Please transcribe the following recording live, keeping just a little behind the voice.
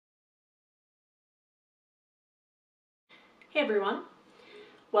Hey everyone,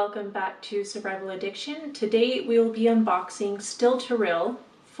 welcome back to Survival Addiction. Today we will be unboxing Still to Real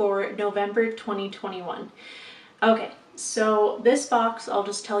for November 2021. Okay, so this box, I'll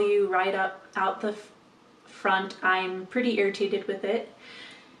just tell you right out the front, I'm pretty irritated with it.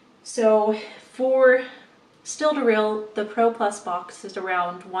 So for Still to Real, the Pro Plus box is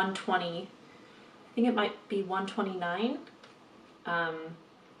around $120. I think it might be $129.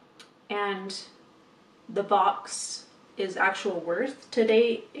 And the box is actual worth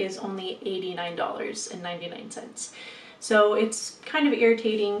today is only $89.99. So it's kind of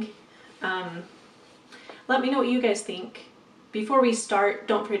irritating. Let me know what you guys think. Before we start,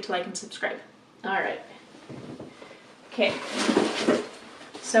 don't forget to like and subscribe. All right. Okay.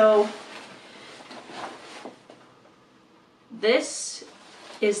 So this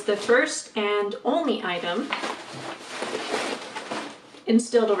is the first and only item in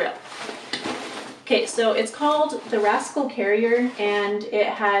Still to Real. Okay, so it's called the Wrascal Carrier, and it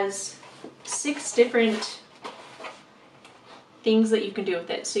has 6 different things that you can do with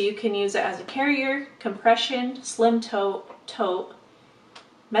it. So you can use it as a carrier, compression, slim tote,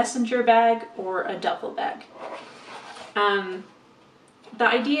 messenger bag, or a duffel bag. The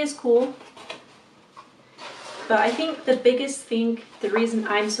idea is cool, but I think the biggest thing, the reason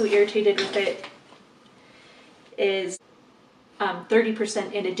I'm so irritated with it is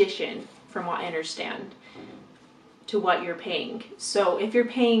 30% in addition, from what I understand, to what you're paying. So if you're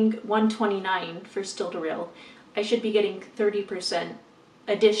paying $129 for Still to Real, I should be getting 30%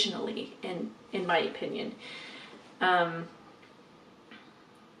 additionally, in my opinion.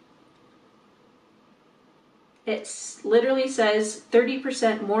 It literally says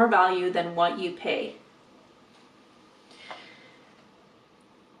 30% more value than what you pay.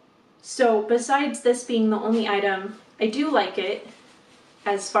 So besides this being the only item, I do like it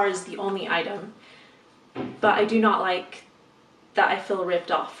as far as the only item, but I do not like that I feel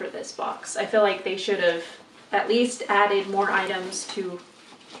ripped off for this box. I feel like they should have at least added more items to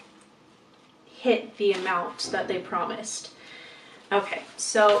hit the amount that they promised. Okay,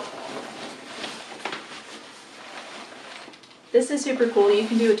 so this is super cool. You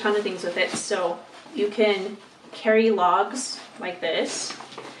can do a ton of things with it. So you can carry logs like this.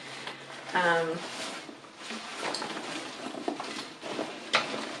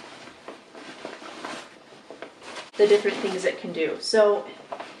 The different things it can do. So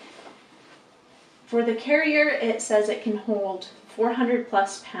for the carrier, it says it can hold 400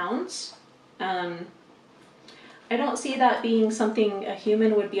 plus pounds. I don't see that being something a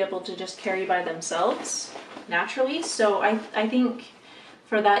human would be able to just carry by themselves naturally. So I think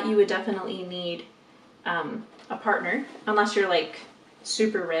for that you would definitely need a partner, unless you're like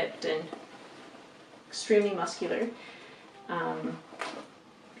super ripped and extremely muscular.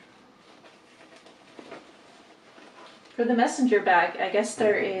 For the messenger bag, I guess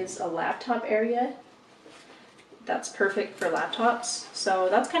there is a laptop area that's perfect for laptops, so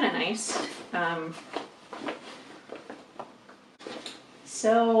that's kind of nice.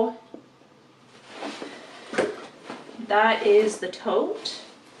 So that is the tote.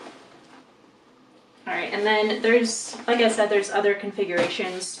 All right, and then there's, like I said, there's other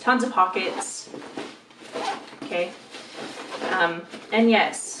configurations, tons of pockets. Okay, and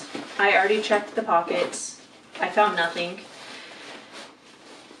yes, I already checked the pockets. I found nothing.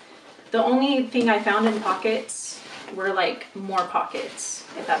 The only thing I found in pockets were like more pockets,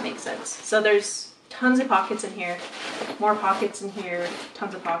 if that makes sense. So there's tons of pockets in here, more pockets in here,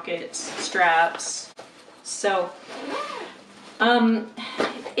 tons of pockets, straps. So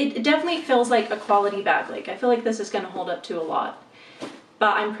it definitely feels like a quality bag. Like I feel like this is going to hold up to a lot,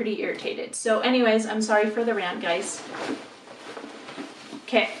 but I'm pretty irritated. So anyways, I'm sorry for the rant, guys.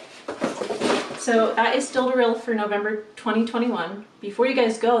 Okay. So that is Still to Real for November 2021. Before you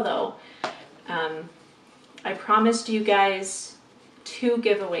guys go though, I promised you guys 2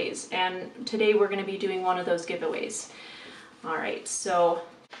 giveaways, and today we're going to be doing one of those giveaways. All right, so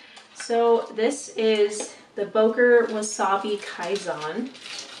this is the Boker Wasabi Kaizen.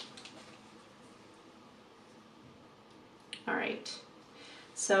 All right,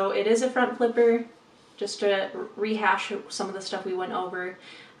 so it is a front flipper, just to rehash some of the stuff we went over.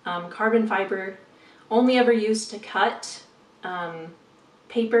 Carbon fiber, only ever used to cut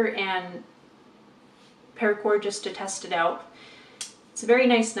paper and paracord, just to test it out. It's a very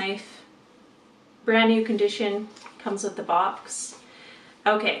nice knife, brand new condition, comes with the box.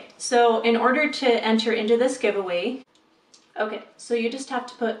 Okay, so in order to enter into this giveaway, okay, so you just have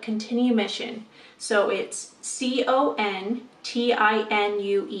to put continue mission. So it's CONTINUE MISSION.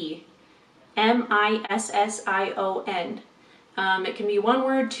 It can be 1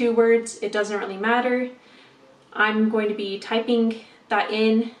 word, 2 words, it doesn't really matter. I'm going to be typing that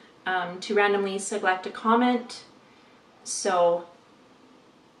in to randomly select a comment. So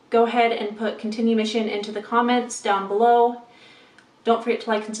go ahead and put continue mission into the comments down below. Don't forget to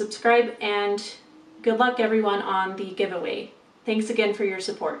like and subscribe, and good luck everyone on the giveaway. Thanks again for your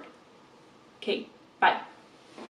support. Okay, bye.